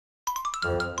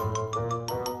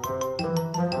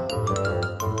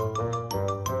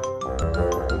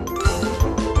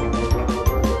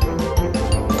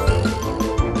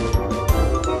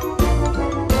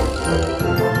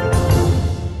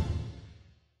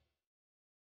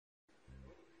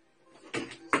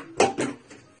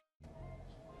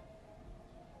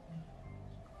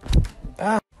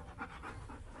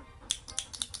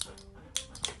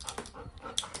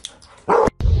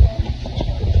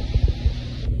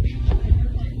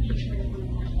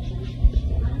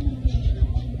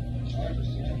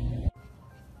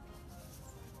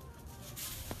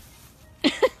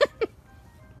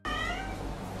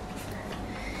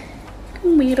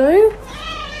Weirdo.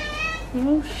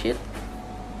 Oh shit.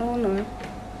 Oh no.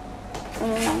 Oh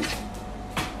no.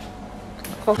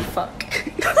 Oh fuck.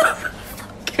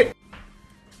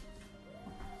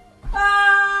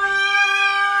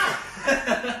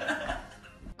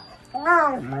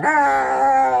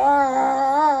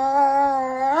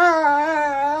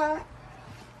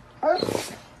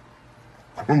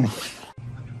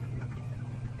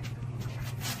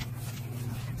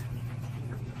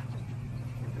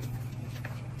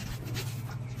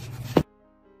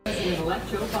 President-elect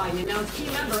Joe Biden announced key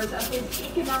members of his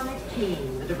economic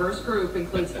team. The diverse group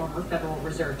includes former Federal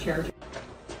Reserve Chair.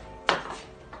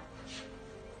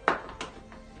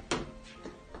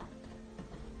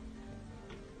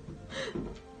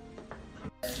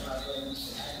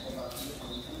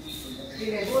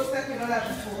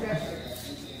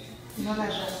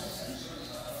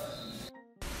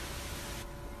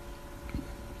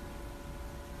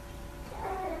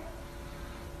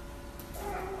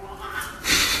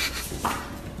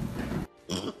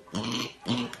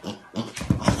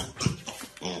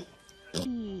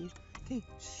 Okay,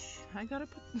 shh, I gotta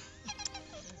put.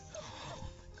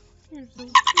 You're so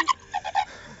cute.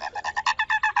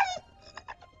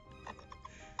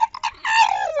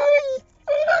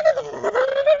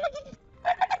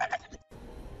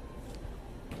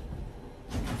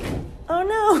 Oh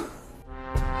no.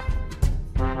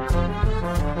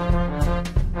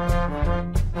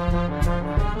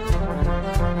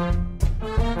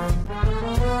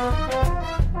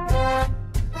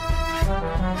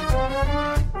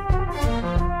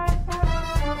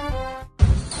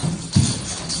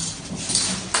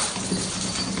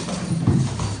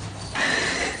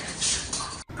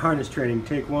 Harness training,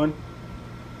 take one.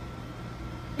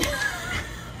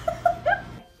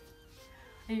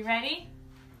 Are you ready?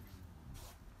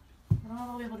 I don't know what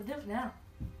we'll be able to do it now.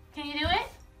 Can you do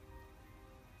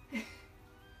it?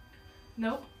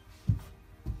 Nope.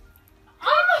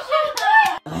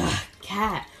 Ugh,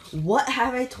 Cat, what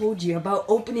have I told you about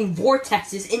opening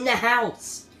vortexes in the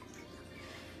house?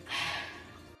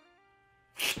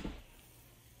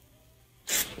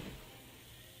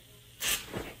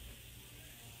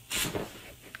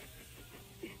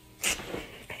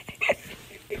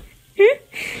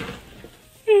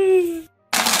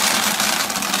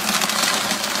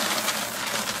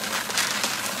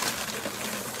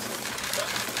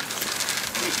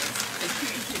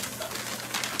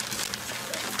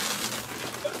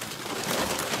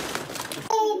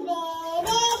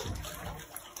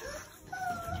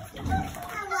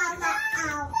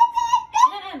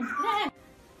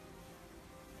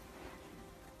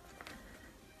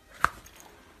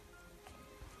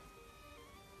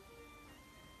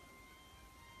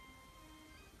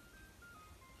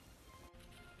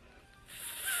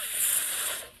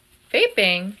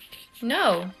 Vaping?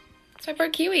 No. It's my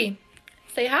bird Kiwi.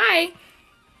 Say hi.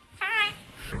 Hi.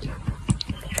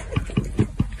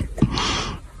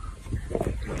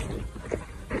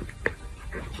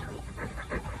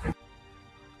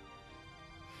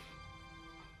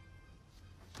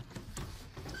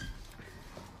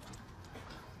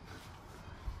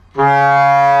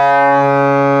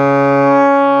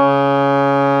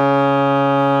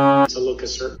 To look a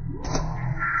certain.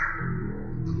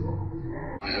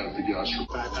 I have the gastric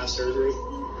bypass surgery.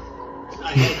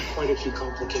 I had quite a few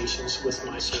complications with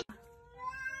my surgery.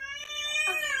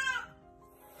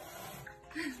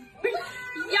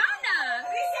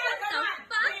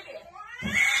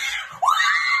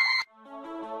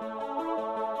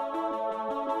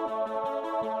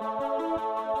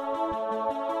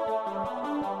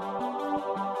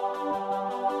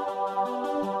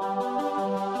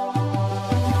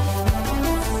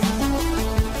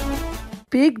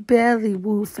 Big belly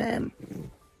woo fam.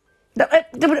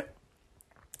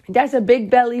 That's a big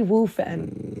belly woo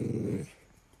fam.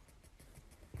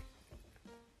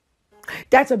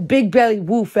 That's a big belly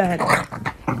woo fam.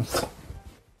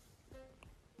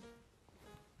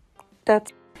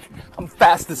 That's. I'm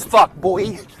fast as fuck,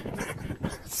 boy.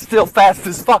 Still fast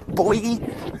as fuck, boy.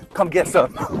 Come get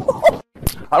some.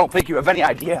 I don't think you have any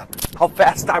idea how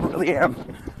fast I really am.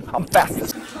 I'm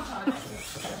fastest.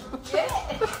 Get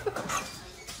it.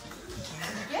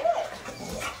 Get it.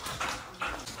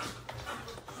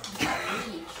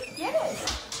 Get it.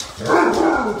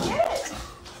 Get it.